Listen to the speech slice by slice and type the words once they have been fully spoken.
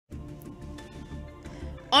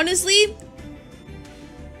Honestly,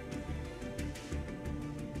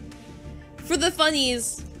 for the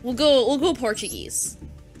funnies, we'll go Portuguese.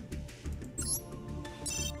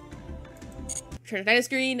 Turn the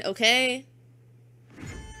screen, okay.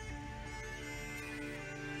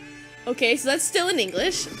 Okay, so that's still in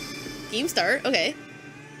English. Game start, okay.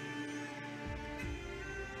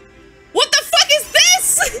 What the fuck is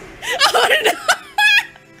this? Oh no!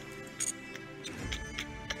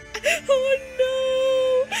 Oh no!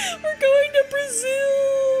 We're going to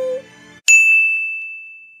Brazil!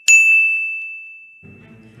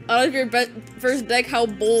 Out of your first deck, how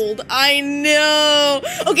bold. I know!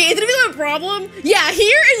 Okay, it's gonna be a problem. Yeah,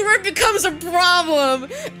 here is where it becomes a problem.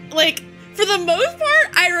 Like, for the most part,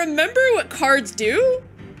 I remember what cards do.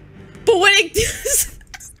 But when it does...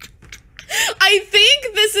 I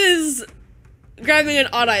think this is grabbing an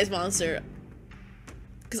odd eyes monster.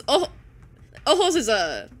 Because ojos is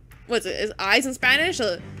a... What's it? Is eyes in Spanish?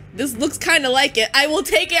 This looks kind of like it. I will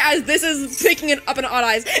take it as this is picking it up in odd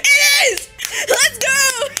eyes. It is! Let's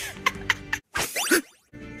go!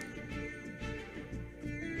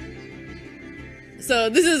 So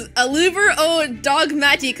this is a liver o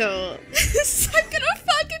dogmatico. I'm gonna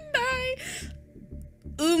fucking die.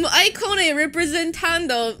 Icone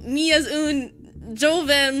representando mías un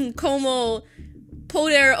joven como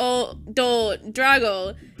poder o do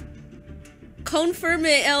drago.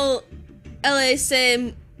 Conforme el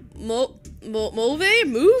se move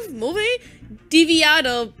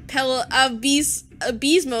deviado pel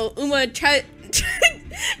abismo una tragedia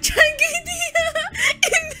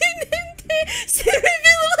inminente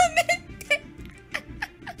cerebralmente.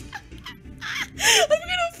 I'm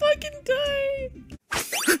gonna fucking die.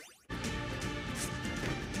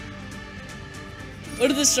 What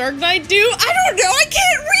did the shark bite do? I don't know, I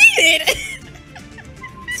can't read it!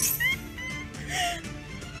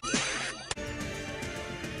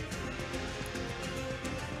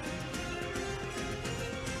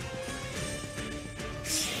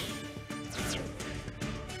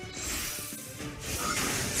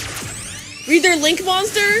 Read their link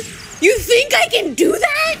monster? You think I can do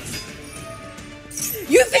that?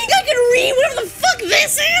 You think I can read whatever the fuck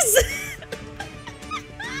this is?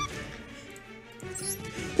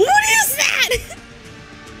 What is that?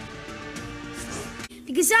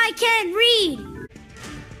 Because I can't read.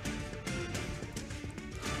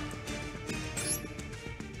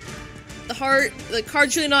 The heart, the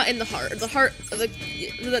card's really not in the heart. The heart,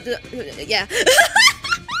 yeah.